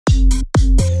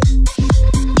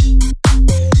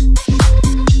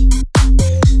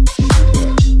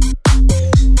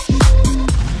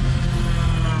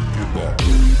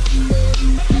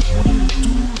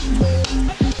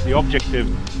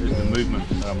objective is the movement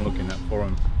that I'm looking at for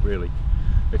him, really.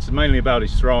 It's mainly about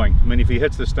his throwing. I mean, if he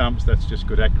hits the stumps, that's just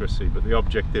good accuracy, but the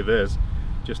objective is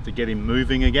just to get him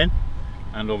moving again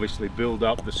and obviously build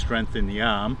up the strength in the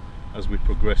arm as we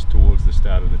progress towards the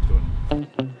start of the tournament.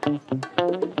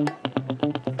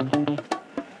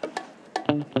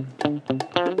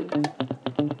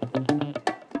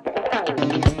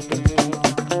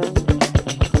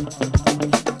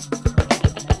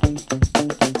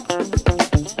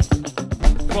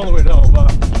 Follow it over,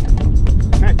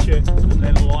 catch it, and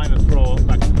then line a throw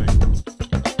back to me.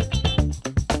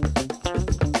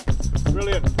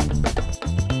 Brilliant.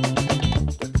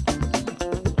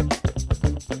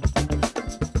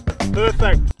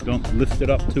 Perfect. Don't lift it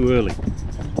up too early.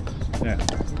 Yeah,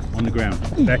 on the ground.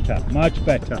 Better, much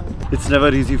better. It's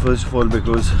never easy first of all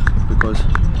because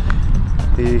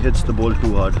he hits the ball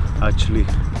too hard. Actually,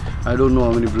 I don't know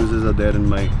how many bruises are there in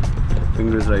my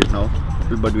fingers right now,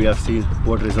 but we have seen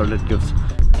what result it gives.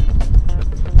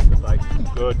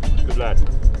 Good lad.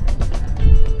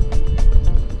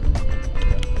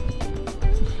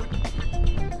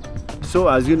 So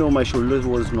as you know, my shoulder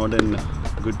was not in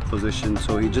good position,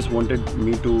 so he just wanted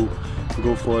me to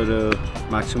go for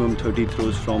maximum 30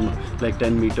 throws. From like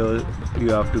 10 meters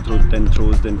you have to throw 10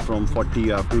 throws, then from 40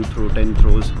 you have to throw 10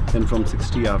 throws, then from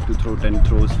 60 you have to throw 10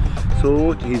 throws.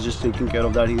 So he's just taking care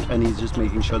of that, and he's just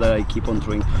making sure that I keep on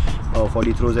throwing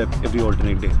 40 throws every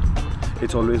alternate day.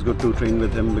 It's always good to train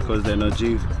with him because the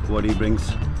energy what he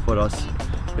brings for us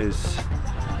is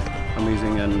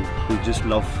amazing, and we just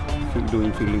love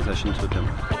doing fielding sessions with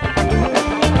him.